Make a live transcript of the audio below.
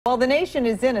While the nation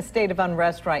is in a state of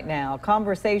unrest right now,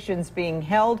 conversations being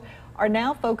held are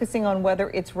now focusing on whether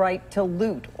it's right to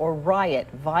loot or riot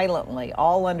violently,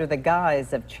 all under the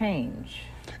guise of change.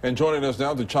 And joining us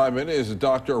now to chime in is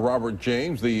Dr. Robert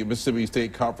James, the Mississippi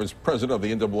State Conference president of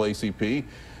the NAACP.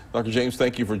 Dr. James,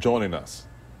 thank you for joining us.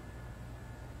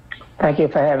 Thank you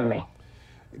for having me.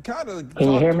 Can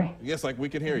you hear me? Yes, we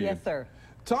can hear you. Yes, sir.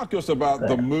 Talk to us about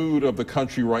the mood of the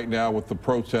country right now with the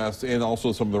protests and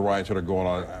also some of the riots that are going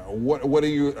on.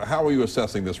 How are you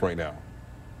assessing this right now?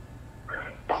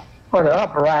 Well, the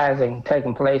uprising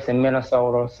taking place in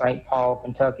Minnesota, St. Paul,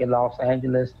 Kentucky, Los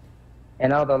Angeles,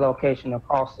 and other locations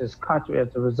across this country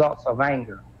as the results of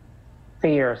anger,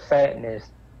 fear,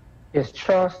 sadness,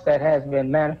 distrust that has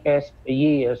been manifest for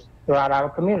years throughout our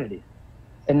communities.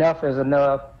 Enough is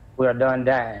enough. We are done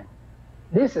dying.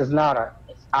 This is not an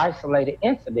isolated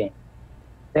incident.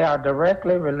 They are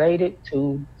directly related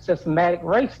to systematic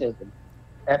racism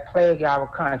that plague our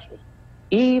country.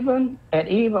 Even at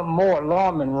even more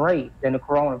alarming rate than the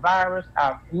coronavirus,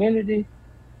 our community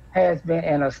has been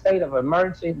in a state of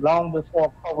emergency long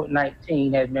before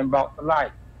COVID-19 has been brought to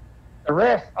light. The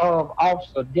rest of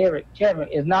Officer Derek Chauvin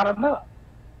is not enough.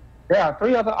 There are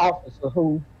 3 other officers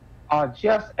who are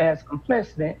just as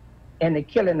complicit in the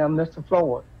killing of Mr.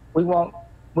 Floyd. We want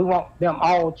them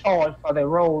all charged for their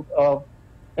roles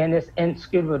in this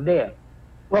inexcusable death.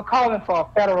 We're calling for a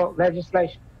federal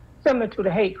legislation similar to the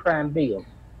hate crime bill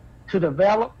to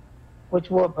develop, which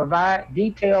will provide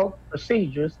detailed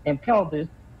procedures and penalties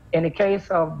in the case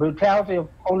of brutality of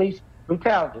police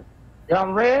brutality. The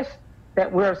unrest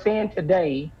that we're seeing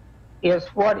today is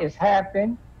what is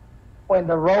happening when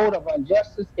the road of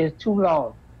injustice is too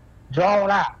long, drawn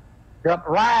out. The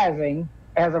uprising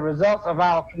as a result of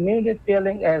our community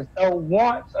feeling as though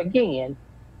once again,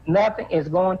 nothing is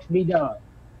going to be done.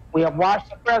 We have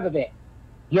watched the president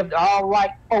give the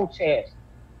all-right protest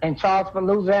in Charlottesville,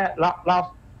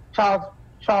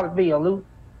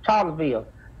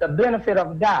 the benefit of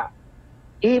the doubt,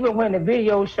 even when the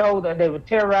video showed that they were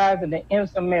terrorizing the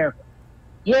innocent Americans.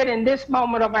 Yet in this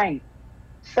moment of anger,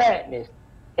 sadness,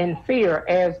 and fear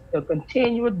as the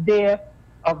continual death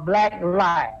of black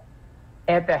lives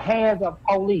at the hands of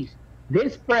police,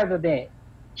 this president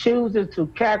chooses to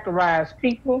characterize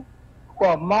people who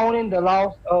are mourning the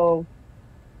loss of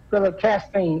Philip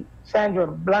Castine, Sandra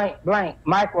Blank,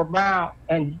 Michael Brown,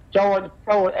 and George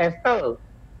Floyd as thugs.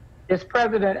 This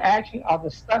president's actions are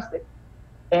disgusting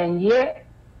and yet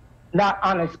not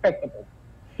unexpected.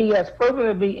 He has proven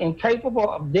to be incapable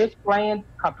of displaying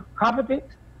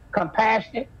competence,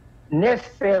 compassion,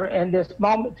 necessary in this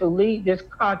moment to lead this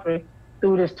country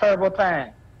through this terrible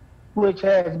time, which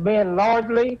has been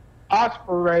largely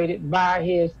aspirated by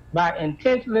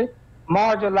intentionally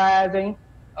marginalizing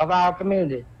of our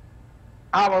community.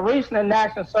 Our recent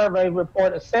national survey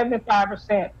reported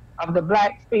 75% of the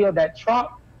blacks feel that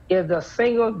Trump is the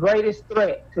single greatest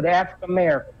threat to the African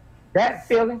American. That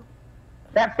feeling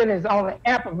is only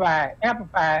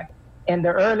amplified in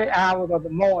the early hours of the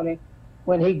morning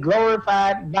when he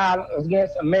glorified violence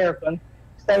against Americans,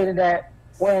 stating that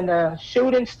when the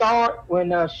looting starts,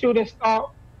 the shooting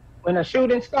starts.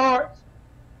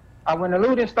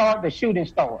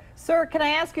 Sir, can I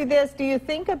ask you this? Do you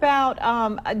think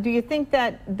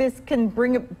that this can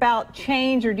bring about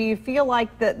change, or do you feel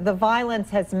like the violence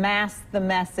has masked the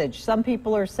message? Some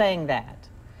people are saying that.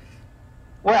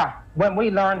 Well, when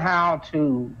we learn how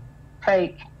to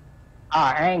take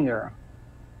our anger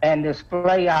and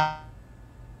display our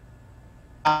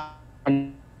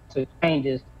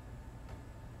changes,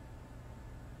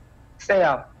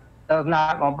 self does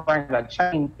not going to bring a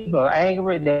change. People are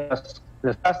angry, they're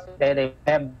disgusted, that they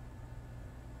have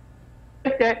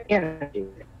that energy.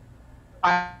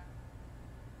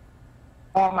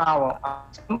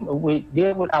 We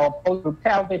deal with our police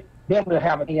brutality, then we'll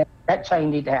have that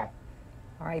change need to happen.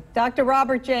 All right, Dr.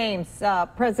 Robert James,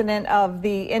 president of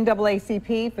the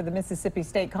NAACP for the Mississippi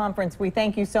State Conference, we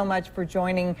thank you so much for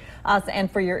joining us and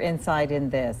for your insight in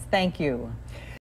this. Thank you.